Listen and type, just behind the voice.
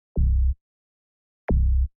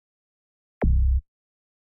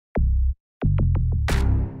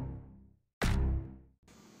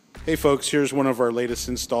Hey folks, here's one of our latest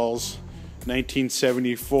installs,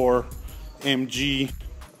 1974 MG.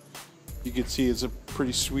 You can see it's a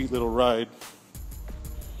pretty sweet little ride.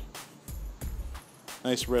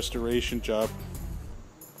 Nice restoration job.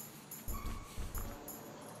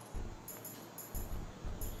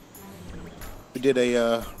 We did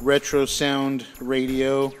a retro sound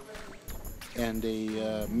radio and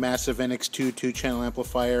a massive NX2 2-channel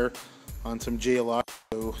amplifier on some JL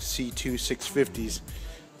C2650s.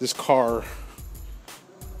 This car,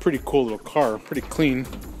 pretty cool little car, pretty clean.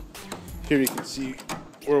 Here you can see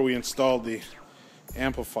where we installed the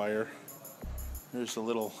amplifier. There's a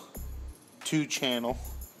little 2-channel.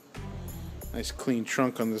 Nice clean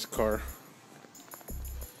trunk on this car.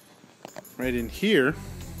 Right in here,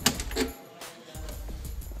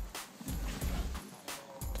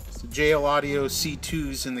 it's the JL Audio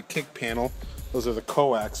C2s in the kick panel. Those are the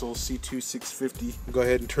Coaxial C2650. Go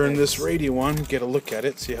ahead and turn this radio on, get a look at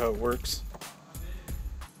it, see how it works.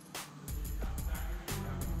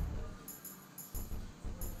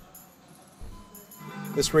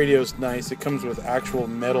 This radio is nice. It comes with actual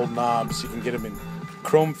metal knobs. You can get them in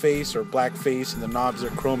chrome face or black face, and the knobs are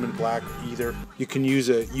chrome and black either. You can use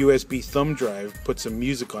a USB thumb drive, put some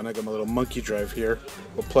music on it. I got my little monkey drive here.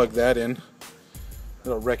 We'll plug that in.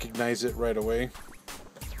 It'll recognize it right away.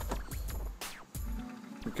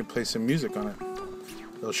 You can play some music on it.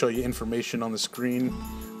 It'll show you information on the screen.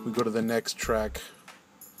 We go to the next track.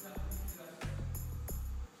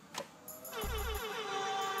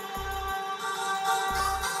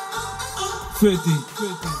 Man,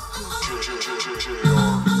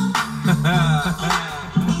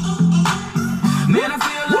 I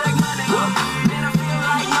feel like money. Man, I feel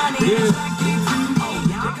like money. Yeah.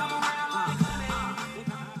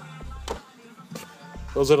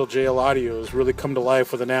 Those little JL Audios really come to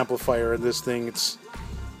life with an amplifier in this thing. It's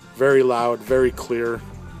very loud, very clear.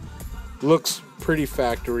 Looks pretty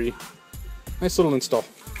factory. Nice little install.